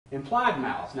Implied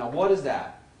malice. Now, what is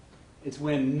that? It's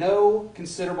when no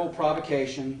considerable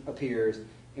provocation appears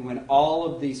and when all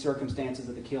of the circumstances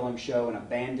of the killing show an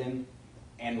abandoned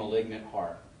and malignant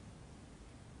heart.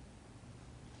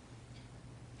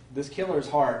 This killer's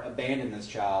heart abandoned this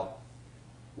child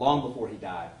long before he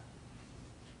died.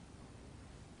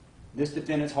 This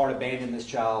defendant's heart abandoned this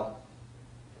child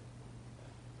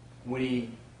when he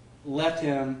left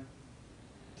him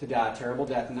to die a terrible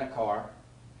death in that car,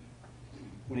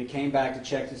 when he came back to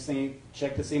check the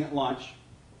scene at lunch,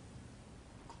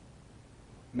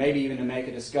 maybe even to make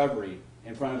a discovery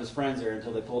in front of his friends there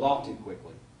until they pulled off too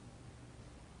quickly.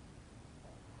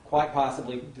 Quite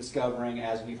possibly discovering,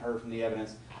 as we've heard from the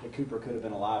evidence, that Cooper could have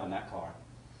been alive in that car.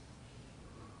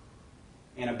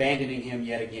 And abandoning him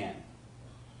yet again.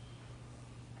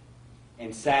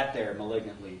 And sat there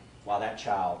malignantly while that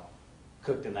child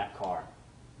cooked in that car.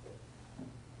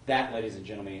 That, ladies and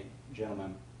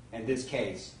gentlemen, in this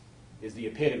case, is the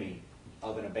epitome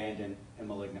of an abandoned and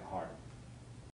malignant heart.